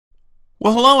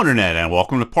Well, hello Internet, and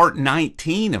welcome to part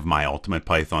 19 of my Ultimate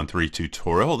Python 3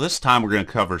 tutorial. This time we're going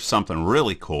to cover something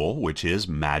really cool, which is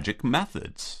magic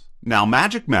methods. Now,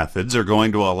 magic methods are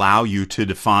going to allow you to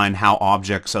define how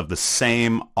objects of the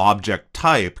same object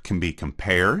type can be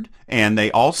compared, and they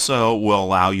also will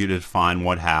allow you to define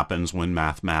what happens when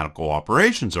mathematical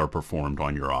operations are performed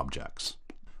on your objects.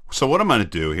 So what I'm going to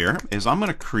do here is I'm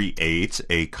going to create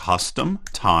a custom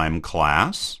time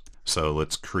class. So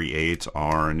let's create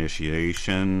our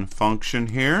initiation function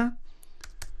here.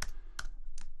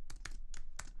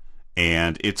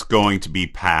 And it's going to be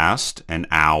passed an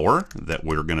hour that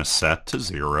we're going to set to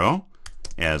 0,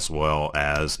 as well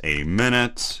as a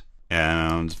minute,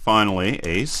 and finally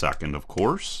a second, of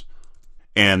course.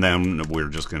 And then we're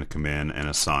just going to come in and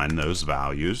assign those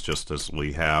values just as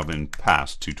we have in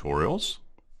past tutorials.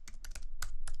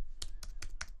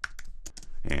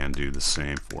 And do the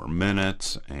same for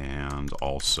minute and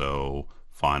also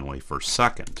finally for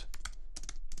second.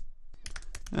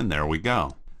 And there we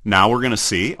go. Now we're going to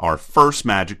see our first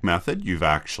magic method. You've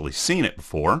actually seen it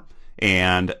before,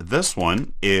 and this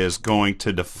one is going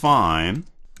to define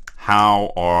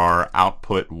how our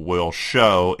output will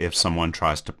show if someone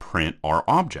tries to print our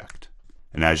object.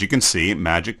 And as you can see,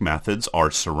 magic methods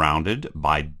are surrounded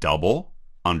by double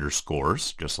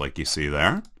underscores, just like you see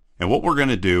there. And what we're going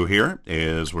to do here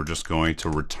is we're just going to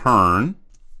return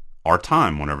our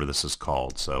time whenever this is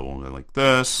called. So we'll go like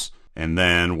this, and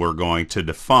then we're going to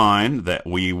define that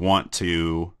we want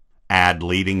to add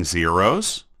leading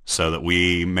zeros so that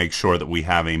we make sure that we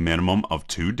have a minimum of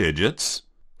 2 digits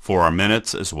for our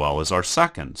minutes as well as our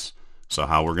seconds. So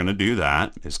how we're going to do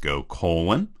that is go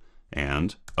colon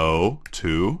and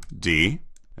O2D,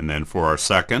 and then for our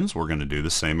seconds we're going to do the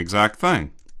same exact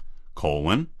thing,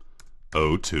 colon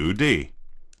O2D,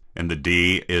 and the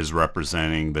D is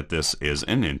representing that this is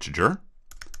an integer.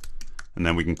 And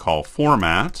then we can call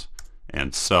format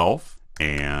and self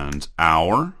and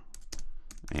hour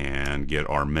and get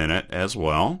our minute as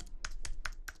well,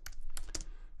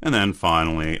 and then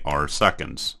finally our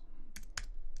seconds.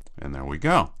 And there we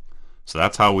go. So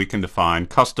that's how we can define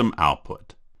custom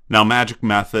output. Now, magic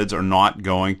methods are not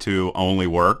going to only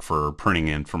work for printing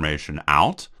information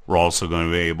out. We're also going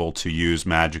to be able to use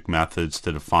magic methods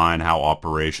to define how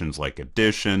operations like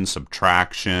addition,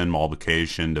 subtraction,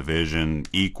 multiplication, division,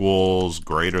 equals,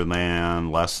 greater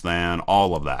than, less than,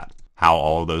 all of that. How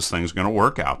all of those things are going to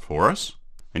work out for us.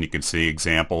 And you can see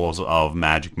examples of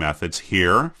magic methods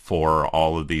here for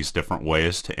all of these different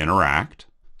ways to interact.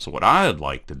 So what I'd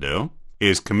like to do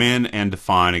is come in and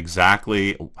define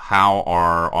exactly how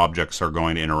our objects are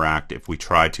going to interact if we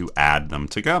try to add them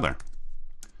together.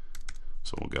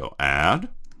 So we'll go add,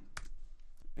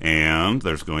 and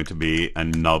there's going to be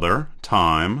another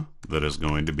time that is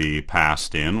going to be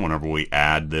passed in whenever we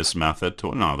add this method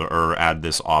to another, or add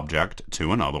this object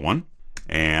to another one.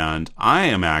 And I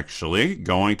am actually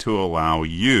going to allow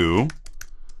you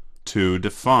to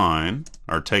define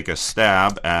or take a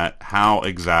stab at how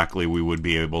exactly we would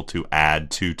be able to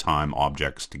add 2 time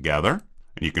objects together.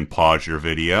 And you can pause your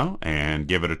video and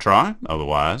give it a try.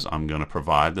 Otherwise, I'm going to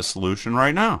provide the solution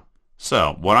right now.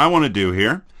 So what I want to do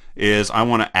here is I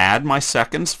want to add my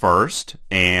seconds first,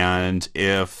 and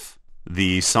if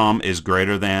the sum is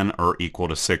greater than or equal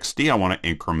to 60, I want to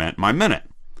increment my minute.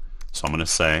 So I'm going to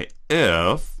say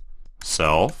if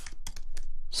self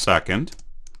second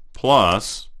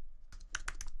plus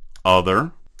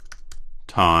other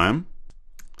time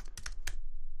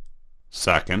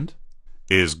second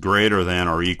is greater than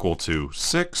or equal to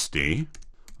 60,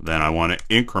 then I want to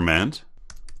increment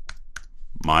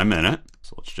my minute.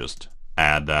 So let's just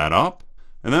add that up.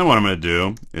 And then what I'm going to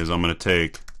do is I'm going to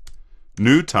take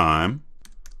new time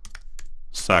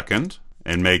second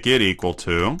and make it equal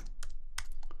to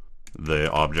the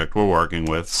object we're working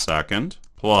with, second,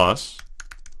 plus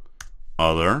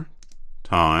other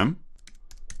time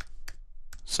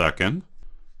second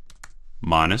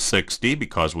minus 60,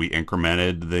 because we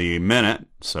incremented the minute,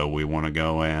 so we want to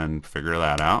go and figure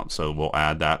that out. So we'll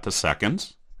add that to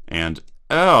seconds. And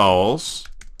else,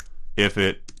 if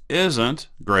it isn't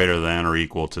greater than or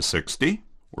equal to 60,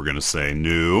 we're going to say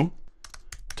new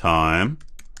time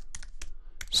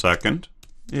second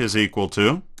is equal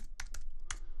to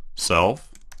self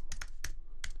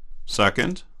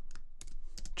second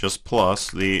just plus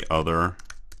the other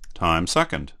time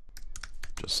second,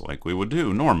 just like we would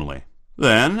do normally.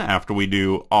 Then, after we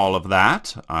do all of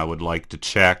that, I would like to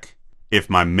check if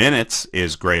my minutes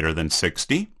is greater than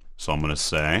 60. So I'm going to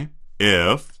say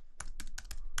if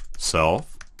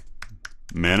self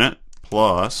minute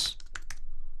plus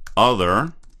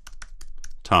other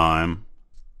time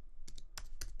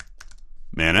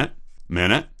minute,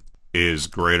 is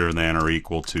greater than or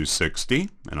equal to 60,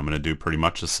 and I'm going to do pretty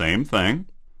much the same thing.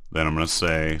 Then I'm going to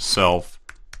say self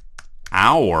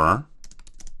hour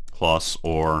plus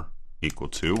or equal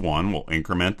to 1. We'll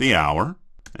increment the hour,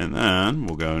 and then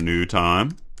we'll go new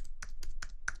time.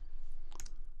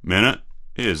 Minute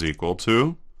is equal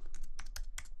to,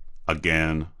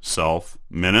 again, self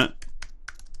minute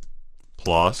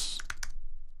plus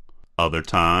other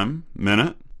time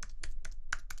minute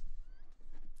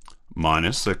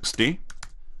minus 60,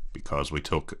 because we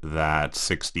took that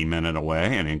 60 minute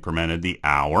away and incremented the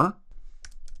hour.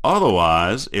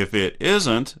 Otherwise, if it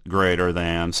isn't greater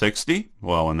than 60,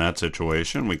 well, in that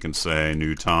situation, we can say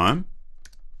new time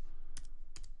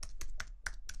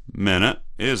minute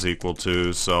is equal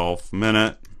to self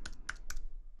minute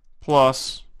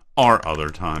plus our other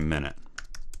time minute.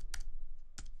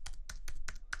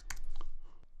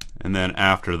 And then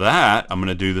after that, I'm going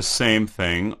to do the same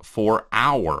thing for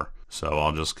hour. So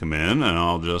I'll just come in and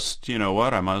I'll just, you know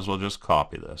what, I might as well just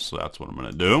copy this. So that's what I'm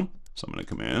going to do. So I'm going to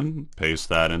come in, paste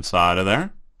that inside of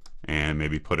there, and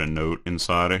maybe put a note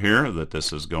inside of here that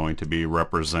this is going to be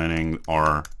representing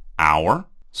our hour.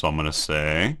 So I'm going to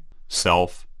say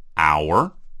self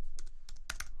hour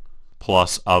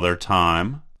plus other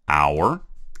time hour.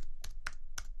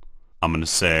 I'm going to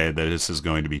say that this is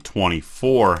going to be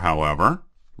 24, however,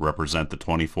 represent the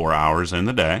 24 hours in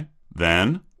the day.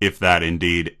 Then, if that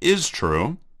indeed is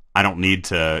true, I don't need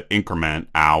to increment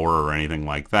hour or anything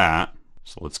like that.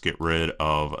 So let's get rid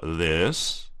of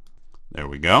this. There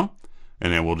we go.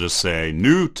 And then we'll just say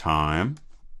new time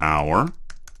hour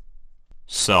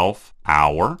self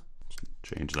hour.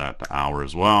 Change that to hour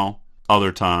as well.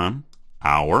 Other time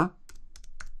hour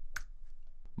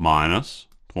minus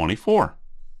 24.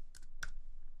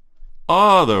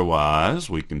 Otherwise,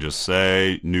 we can just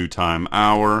say new time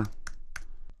hour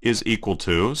is equal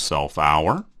to self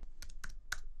hour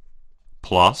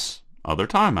plus other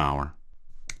time hour.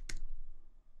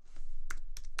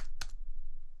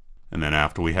 And then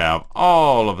after we have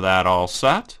all of that all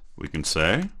set, we can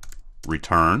say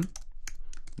return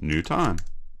new time.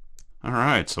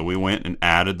 Alright, so we went and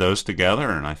added those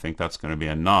together, and I think that's going to be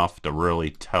enough to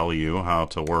really tell you how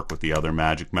to work with the other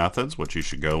magic methods, which you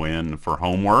should go in for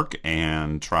homework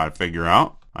and try to figure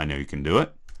out. I know you can do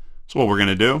it. So what we're going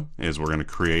to do is we're going to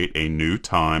create a new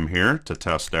time here to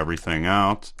test everything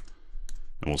out.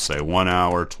 And we'll say 1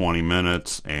 hour, 20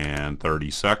 minutes, and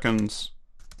 30 seconds.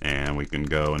 And we can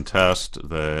go and test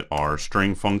that our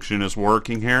string function is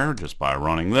working here just by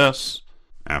running this.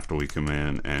 After we come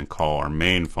in and call our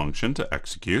main function to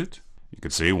execute, you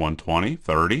can see 120,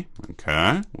 30.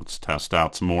 Okay, let's test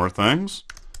out some more things.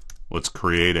 Let's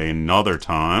create another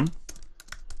time,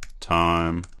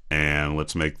 and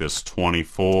let's make this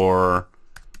 24,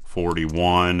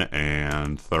 41,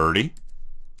 and 30.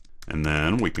 And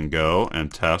then we can go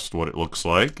and test what it looks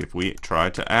like if we try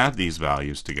to add these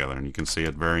values together. And you can see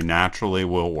it very naturally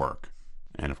will work.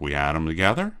 And if we add them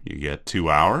together, you get 2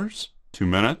 hours, 2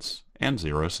 minutes, and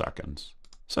 0 seconds.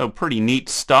 So pretty neat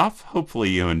stuff. Hopefully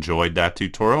you enjoyed that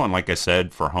tutorial. And like I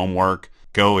said, for homework,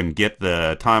 go and get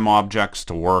the time objects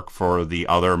to work for the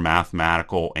other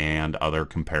mathematical and other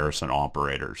comparison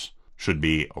operators. Should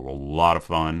be a lot of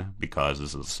fun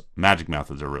because magic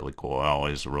methods are really cool. I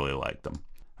always really like them.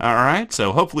 Alright,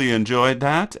 so hopefully you enjoyed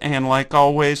that. And like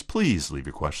always, please leave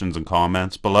your questions and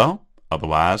comments below.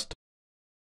 Otherwise,